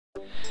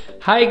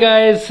Hi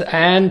guys,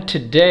 and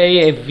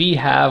today we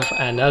have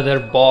another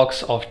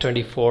box of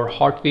 24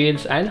 Hot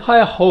Wheels, and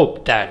I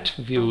hope that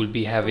we will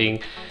be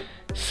having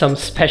some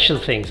special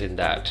things in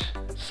that.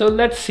 So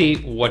let's see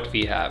what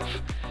we have.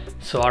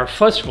 So our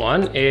first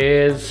one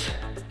is,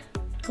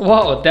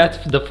 wow, that's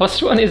the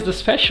first one is the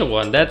special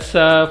one. That's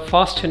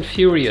Fast and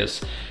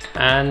Furious,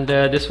 and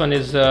this one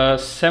is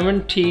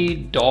 70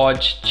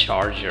 Dodge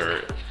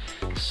Charger.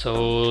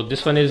 So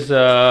this one is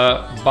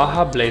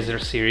Baja Blazer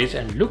series,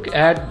 and look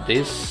at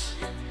this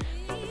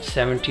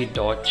 70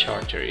 Dodge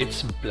Charger.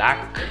 It's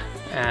black,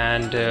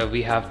 and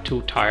we have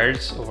two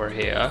tires over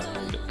here.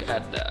 Look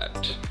at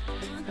that,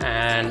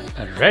 and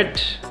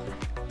red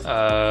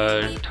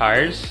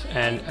tires,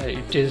 and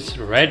it is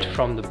red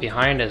from the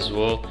behind as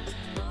well.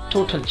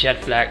 Total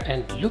jet black.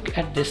 And look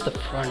at this, the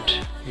front,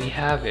 we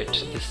have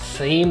it the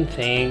same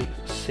thing,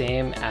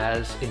 same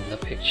as in the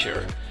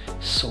picture.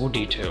 So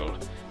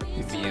detailed,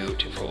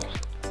 beautiful.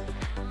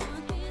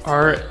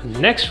 Our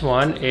next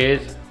one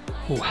is,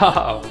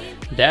 wow,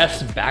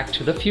 that's Back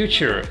to the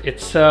Future.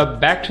 It's a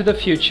Back to the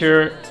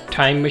Future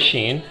time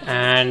machine,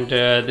 and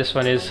this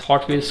one is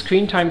Hot Wheels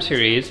Screen Time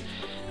series.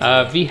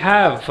 We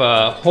have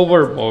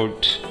hover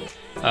mode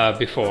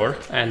before,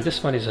 and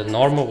this one is a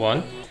normal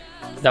one.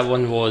 That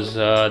one was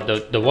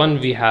the one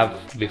we have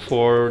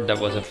before, that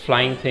was a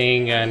flying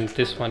thing, and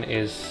this one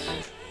is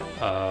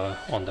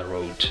on the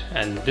road,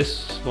 and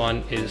this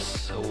one is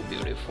so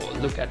beautiful.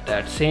 Look at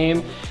that,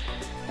 same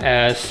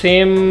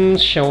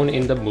shown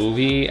in the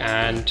movie,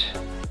 and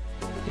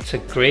it's a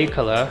gray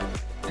color,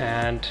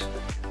 and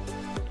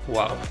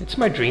wow, it's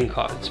my dream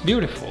car. It's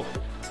beautiful.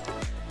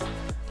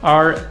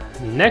 Our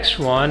next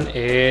one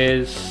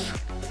is,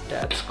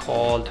 that's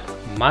called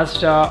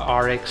Mazda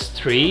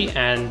RX-3,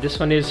 and this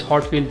one is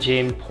Hot Wheels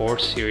Jane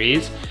Port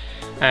series,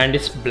 and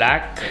it's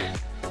black,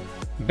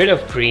 bit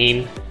of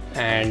green,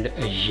 and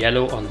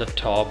yellow on the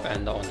top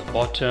and on the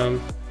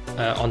bottom,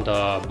 on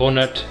the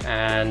bonnet,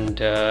 and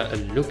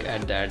look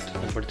at that,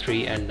 number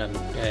 3, and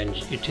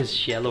it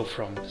is yellow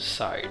from the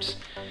sides.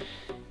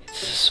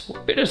 It's a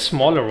bit of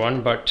smaller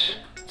one, but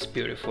it's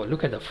beautiful.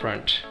 Look at the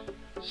front,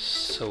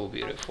 so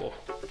beautiful.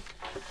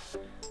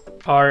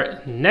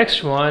 Our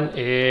next one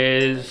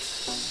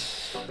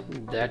is,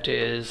 that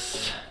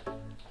is,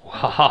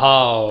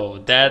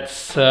 wow,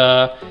 that's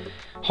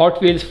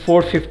Hot Wheels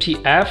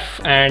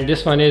 450F, and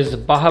this one is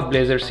Baja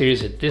Blazer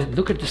series.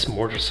 Look at this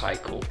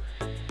motorcycle.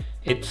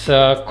 It's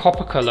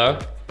copper color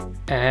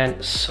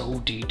and so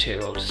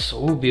detailed,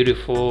 so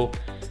beautiful.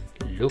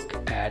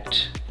 Look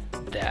at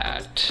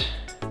that.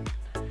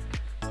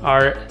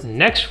 Our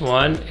next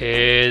one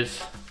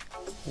is,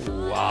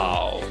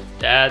 wow,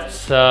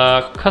 that's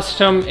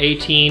custom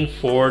 18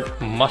 Ford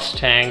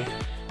Mustang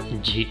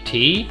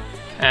GT,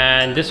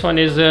 and this one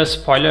is a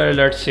spoiler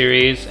alert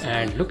series,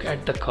 and look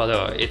at the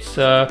color. It's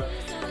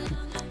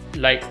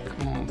like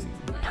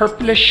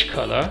purplish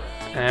color,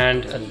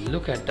 and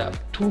look at that,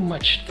 too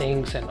much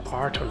things and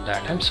art on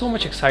that. I'm so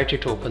much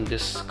excited to open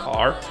this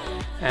car,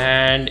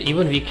 and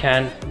even we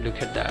can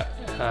look at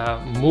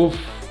that, move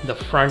the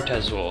front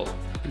as well.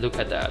 Look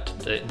at that,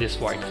 this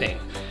white thing,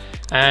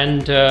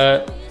 and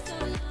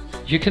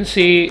you can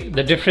see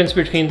the difference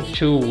between the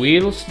two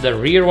wheels. The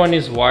rear one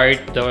is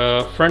white,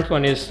 the front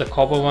one is the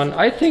copper one.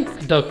 I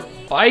think the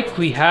bike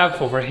we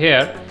have over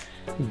here,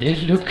 they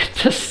look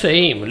the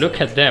same. Look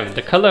at them,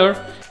 the color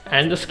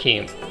and the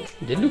scheme,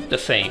 they look the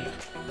same.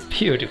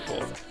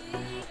 Beautiful.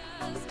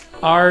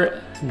 Our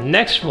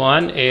next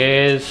one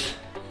is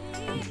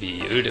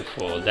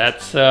beautiful.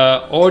 That's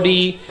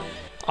Audi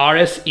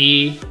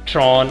RSe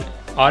Tron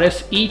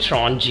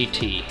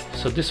GT.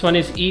 So this one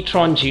is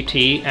e-tron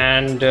GT,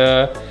 and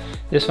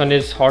this one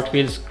is Hot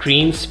Wheels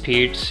Green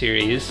Speed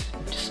series.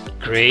 Just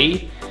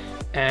gray,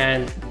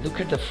 and look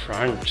at the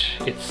front,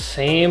 it's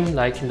same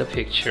like in the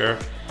picture,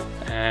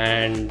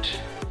 and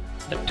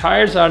the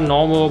tires are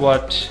normal,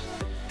 but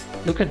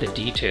look at the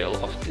detail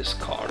of this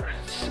car.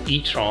 It's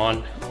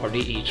e-tron,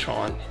 Audi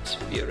e-tron. It's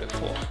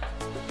beautiful.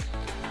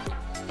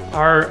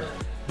 Our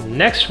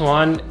next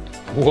one,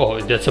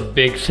 whoa, that's a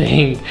big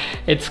thing.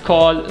 It's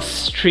called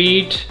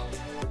Street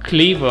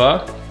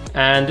Cleaver,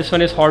 and this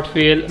one is Hot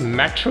Wheels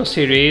Metro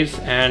series,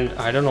 and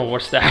I don't know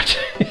what's that.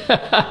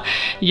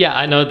 Yeah,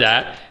 I know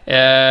that.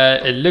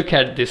 Look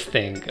at this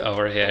thing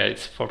over here.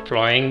 It's for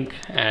plowing,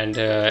 and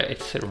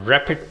it's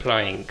rapid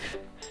plowing,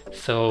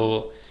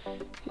 so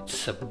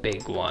it's a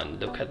big one.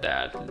 Look at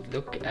that,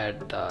 look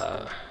at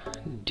the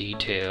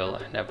detail,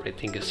 and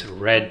everything is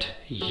red,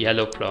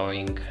 yellow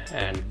plowing,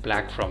 and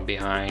black from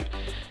behind,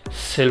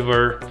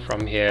 silver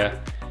from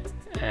here,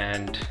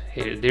 and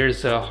here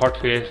there's a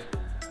Hot Wheels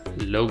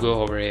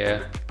logo over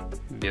here.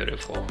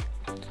 Beautiful.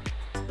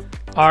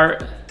 Our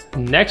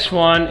next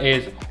one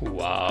is,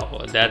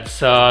 wow, that's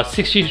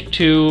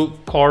 62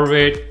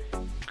 Corvette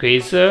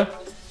Grazer,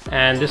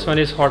 and this one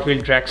is Hot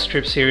Wheels Drag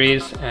Strip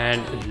series,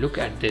 and look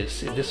at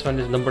this. This one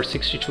is number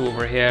 62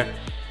 over here.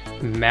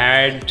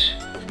 Mad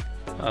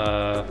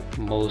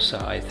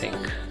Mosa, I think.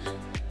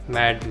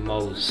 Mad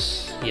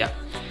Mouse, yeah.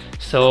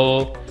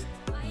 So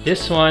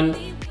this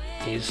one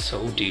is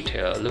so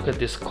detailed. Look at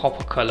this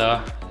copper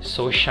color,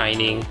 so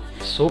shining,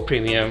 so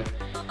premium.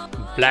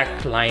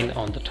 Black line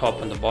on the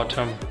top and the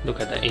bottom. Look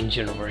at the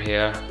engine over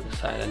here, the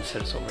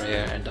silencers over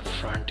here, and the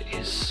front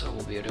is so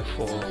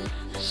beautiful,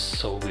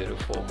 so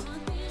beautiful.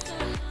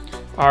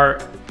 Our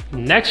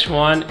next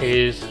one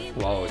is,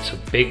 wow, it's a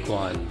big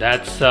one.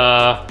 That's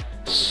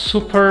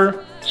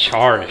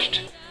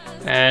supercharged,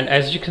 and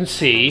as you can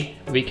see,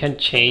 we can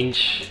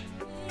change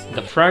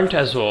the front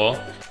as well.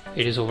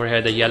 It is over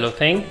here, the yellow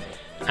thing.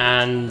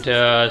 And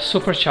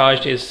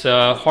supercharged is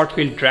Hot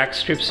Wheels drag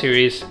strip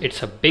series.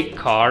 It's a big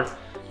car,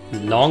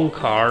 long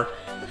car,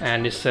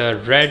 and it's a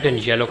red and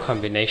yellow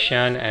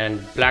combination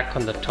and black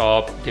on the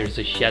top. There's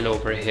a yellow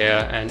over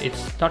here, and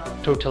it's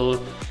not total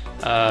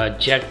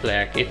jet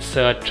black, it's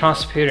a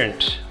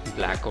transparent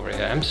black over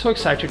here. I'm so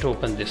excited to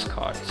open this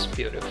car. It's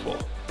beautiful.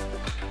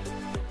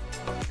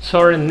 So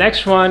our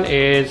next one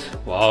is,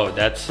 wow,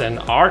 that's an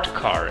art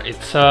car.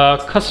 It's a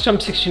custom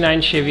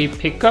 69 Chevy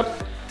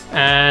pickup,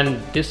 and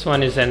this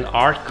one is an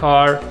art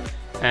car.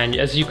 And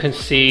as you can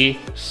see,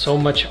 so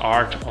much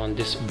art on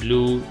this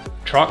blue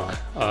truck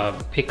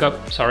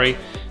pickup, sorry.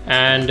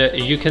 And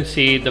you can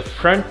see the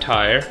front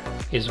tire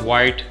is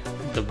white,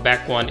 the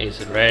back one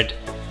is red,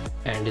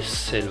 and is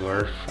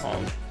silver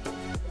from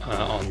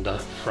on the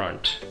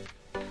front.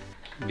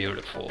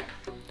 Beautiful.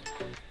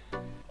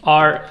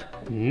 Our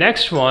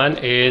next one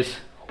is,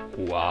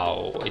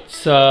 wow,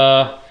 it's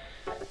a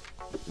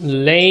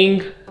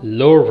laying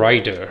low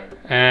rider,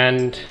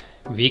 and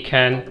we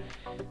can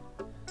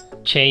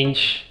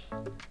change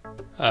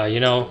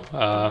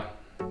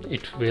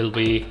it will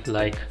be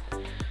like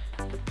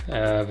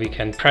we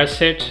can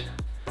press it,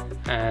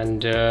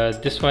 and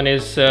this one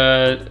is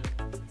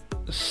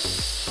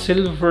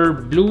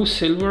bluish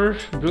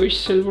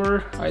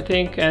silver, I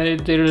think, and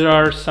there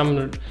are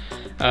some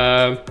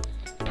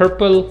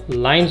purple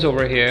lines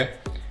over here.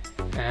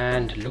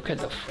 And look at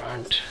the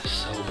front,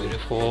 so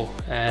beautiful,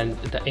 and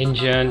the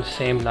engine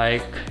same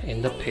like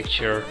in the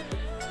picture,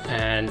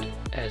 and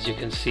as you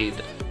can see,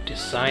 the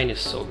design is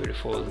so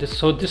beautiful.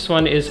 This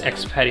one is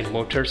Xperi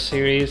Motor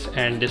series,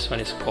 and this one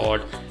is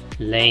called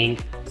Laying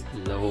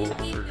Low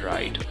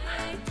Rider.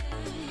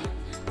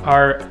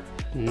 Our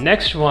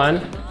next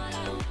one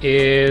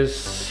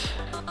is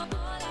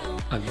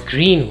a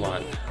green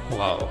one.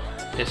 Wow,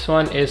 this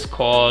one is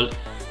called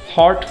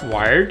Hot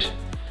Wired,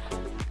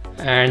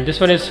 and this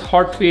one is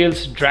Hot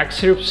Wheels drag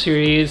strip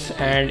series,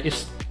 and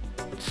it's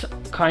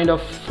kind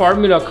of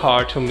formula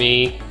car to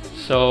me.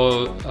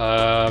 So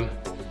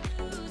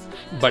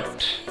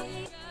but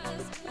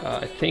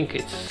I think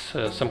it's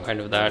some kind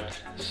of that.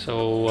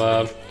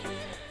 So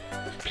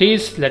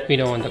please let me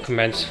know in the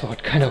comments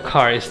what kind of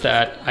car is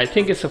that. I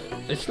think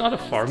it's not a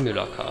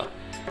formula car.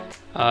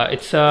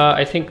 It's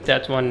I think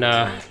that one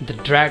the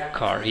drag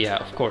car. Yeah,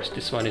 of course,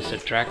 this one is a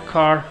drag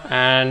car,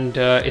 and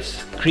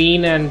it's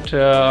green and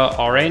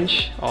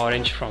orange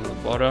from the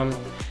bottom,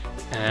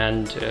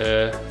 and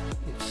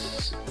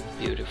it's a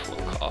beautiful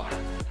car.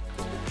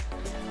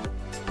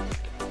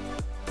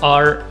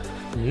 Our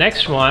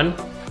next one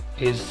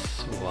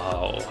is,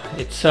 wow,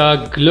 it's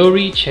a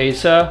Glory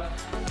Chaser,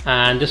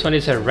 and this one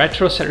is a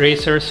retro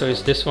racer. So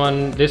is this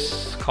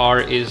car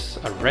is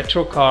a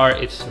retro car.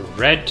 It's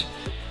red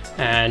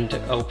and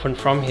open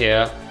from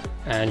here,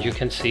 and you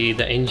can see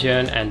the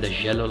engine and the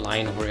yellow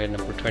line over here.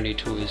 Number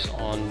 22 is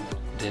on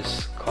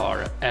this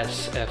car.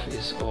 SF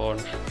is on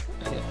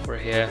over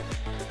here.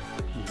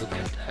 Look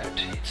at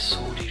that, it's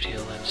so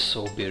detailed and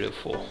so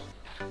beautiful.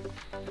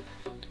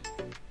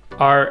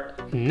 Our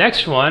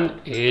next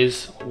one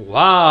is,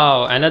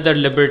 wow, another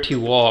Liberty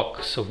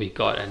Walk. So we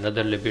got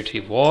another Liberty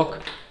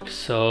Walk.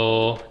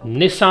 So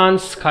Nissan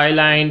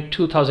Skyline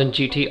 2000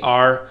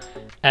 GTR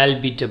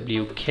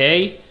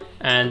LBWK,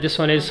 and this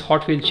one is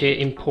Hot Wheels J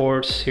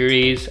Import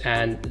series,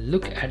 and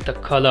look at the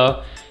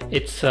color.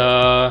 It's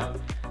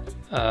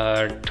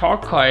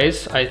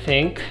turquoise, I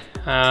think,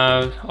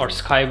 or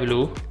sky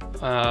blue,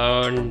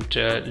 and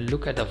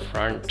look at the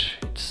front,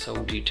 it's so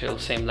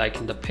detailed, same like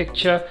in the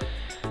picture.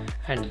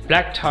 And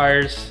black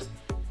tires,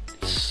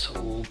 it's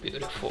so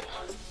beautiful.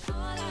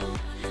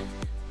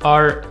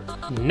 Our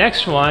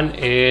next one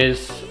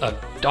is a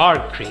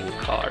dark green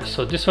car.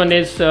 So this one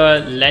is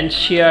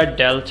Lancia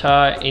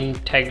Delta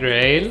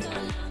Integral,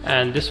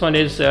 and this one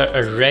is a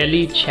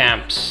Rally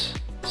Champs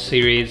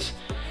series,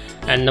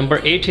 and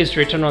number 8 is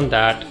written on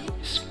that.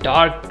 It's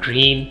dark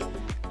green,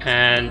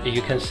 and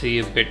you can see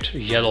a bit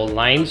yellow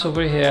lines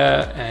over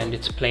here, and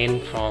it's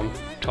plain from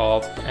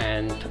top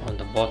and on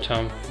the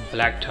bottom.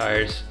 Black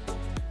tires,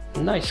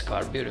 nice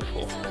car,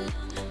 beautiful.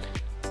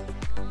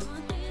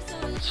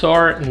 So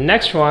our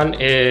next one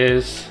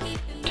is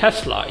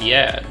Tesla.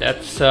 Yeah,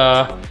 that's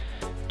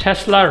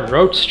Tesla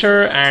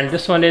Roadster, and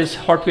this one is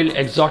Hot Wheels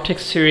Exotic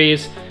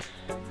series.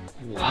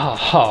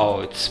 Wow,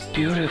 it's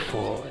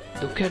beautiful.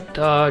 Look at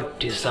the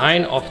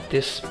design of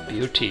this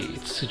beauty.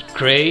 It's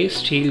gray,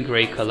 steel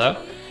gray color,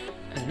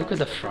 and look at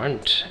the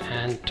front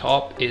and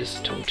top is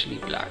totally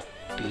black.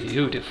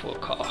 Beautiful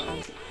car.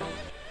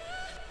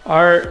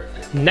 Our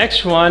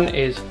next one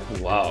is,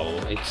 wow,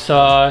 it's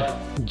a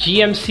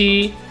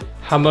GMC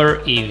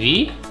Hummer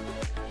EV.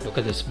 Look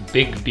at this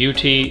big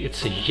beauty.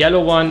 It's a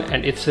yellow one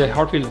and it's a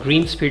Hot Wheels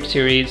Green Speed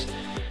Series.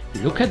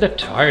 Look at the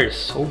tires,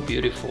 so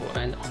beautiful,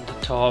 and on the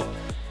top,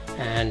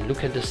 and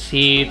look at the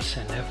seats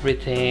and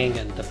everything,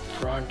 and the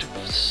front,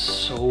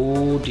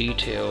 so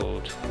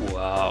detailed.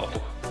 Wow.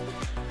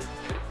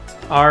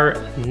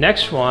 Our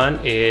next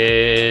one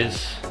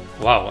is,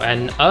 wow,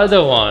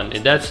 another one.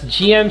 That's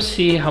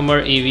GMC Hummer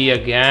EV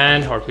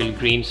again, Hot Wheels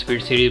Green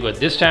Speed Series, but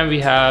this time we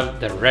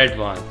have the red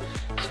one.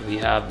 So we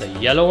have the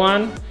yellow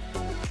one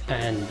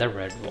and the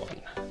red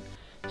one.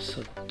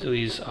 So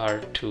these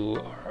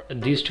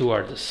two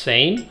are the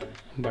same,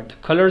 but the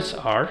colors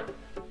are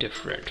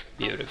different.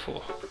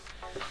 Beautiful.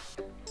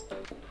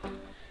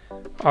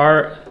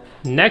 Our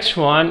next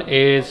one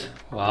is,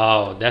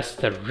 wow, that's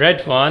the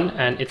red one,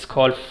 and it's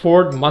called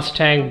Ford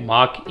Mustang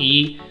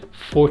Mach-E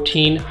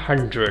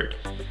 1400.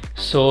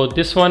 So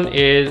this one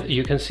is,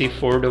 you can see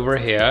Ford over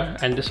here,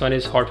 and this one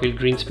is Hot Wheels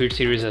Green Speed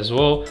Series as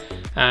well.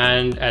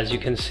 And as you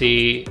can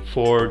see,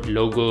 Ford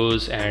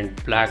logos and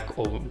black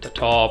over the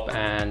top,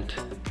 and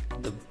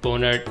the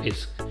bonnet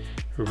is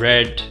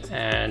red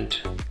and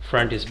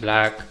front is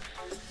black.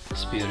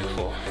 It's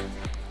beautiful.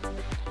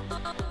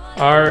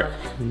 Our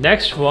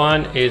next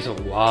one is,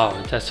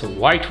 wow, that's a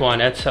white one.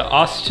 That's a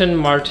Aston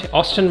Martin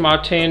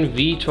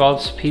V12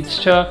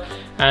 Speedster,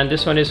 and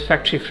this one is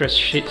factory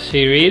fresh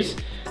series.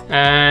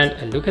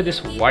 And look at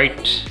this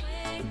white,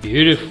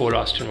 beautiful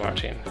Aston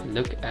Martin.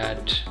 Look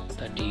at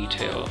the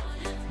detail,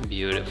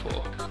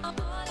 beautiful.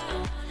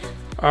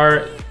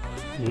 Our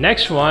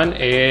next one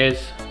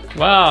is,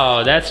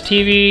 wow, that's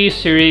TV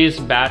series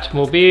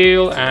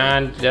Batmobile,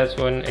 and that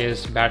one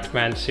is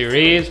Batman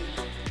series.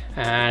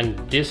 And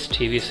this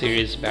TV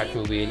series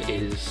Batmobile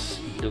is,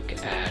 look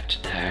at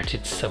that,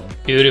 it's a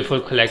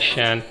beautiful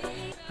collection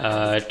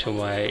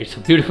it's a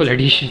beautiful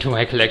addition to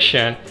my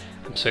collection.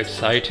 I'm so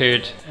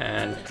excited,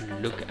 and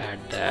look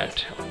at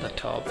that on the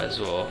top as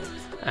well.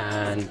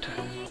 And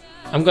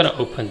I'm gonna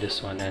open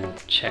this one and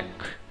check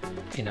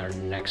in our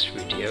next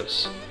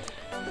videos.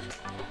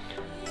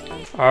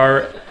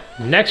 Our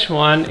next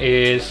one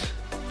is,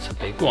 it's a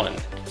big one.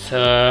 It's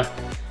a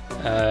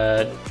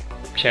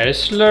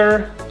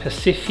Chrysler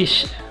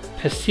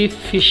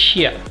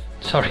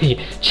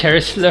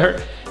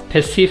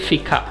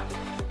Pacifica.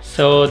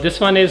 So this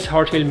one is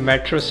Hot Wheels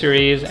Metro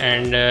series,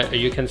 and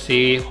you can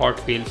see Hot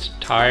Wheels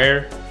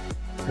tire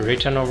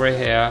written over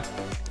here,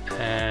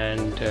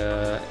 and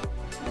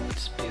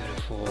it's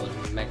beautiful.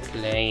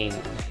 McLean,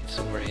 it's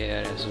over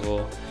here as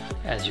well.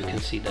 As you can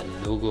see the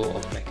logo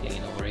of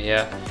McLean over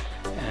here,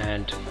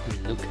 and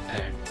look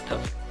at the,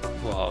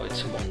 wow,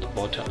 it's on the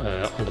bottom,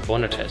 on the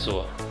bonnet as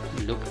well.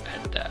 Look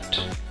at that,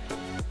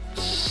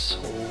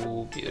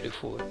 so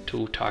beautiful.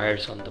 Two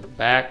tires on the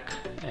back,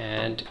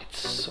 and it's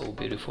so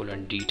beautiful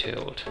and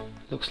detailed.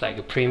 Looks like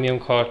a premium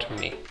car to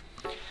me.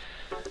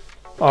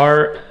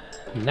 Our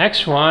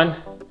next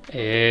one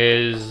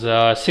is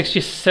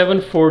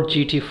 67 Ford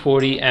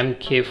GT40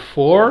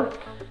 MK4,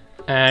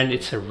 and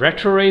it's a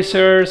retro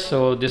racer.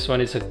 So this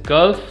one is a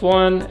Gulf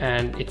one,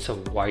 and it's a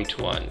white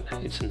one.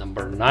 It's a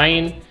number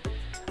 9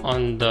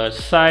 on the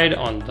side.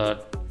 On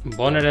the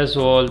bonnet as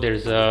well,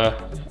 there's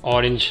a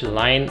orange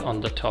line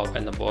on the top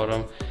and the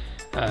bottom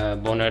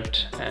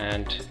bonnet,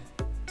 and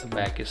the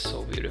back is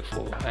so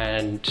beautiful.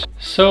 And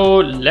so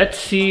let's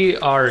see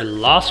our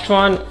last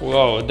one.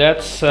 Whoa,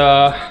 that's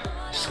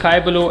sky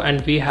blue,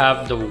 and we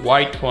have the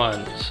white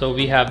one. So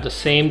we have the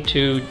same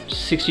two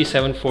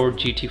 67 Ford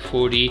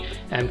GT40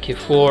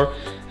 MK4,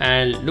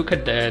 and look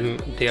at them,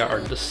 they are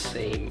the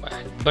same,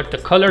 but the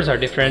colors are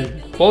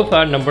different. Both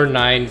are number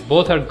 9,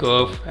 both are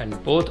Gulf,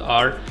 and both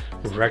are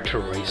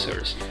retro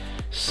racers.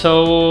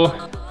 So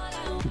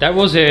that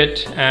was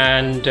it,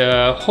 and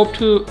hope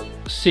to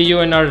see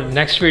you in our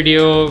next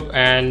video.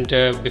 And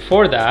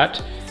before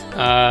that,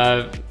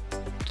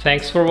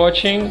 thanks for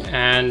watching,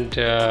 and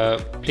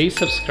please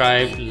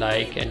subscribe,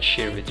 like, and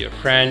share with your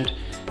friend.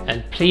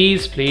 And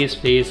please, please,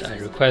 please, I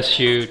request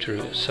you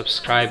to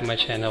subscribe my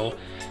channel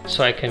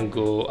so I can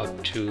go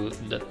up to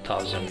the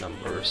 1000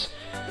 numbers.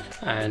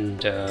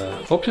 And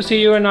hope to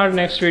see you in our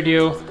next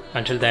video.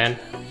 Until then,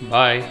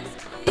 bye.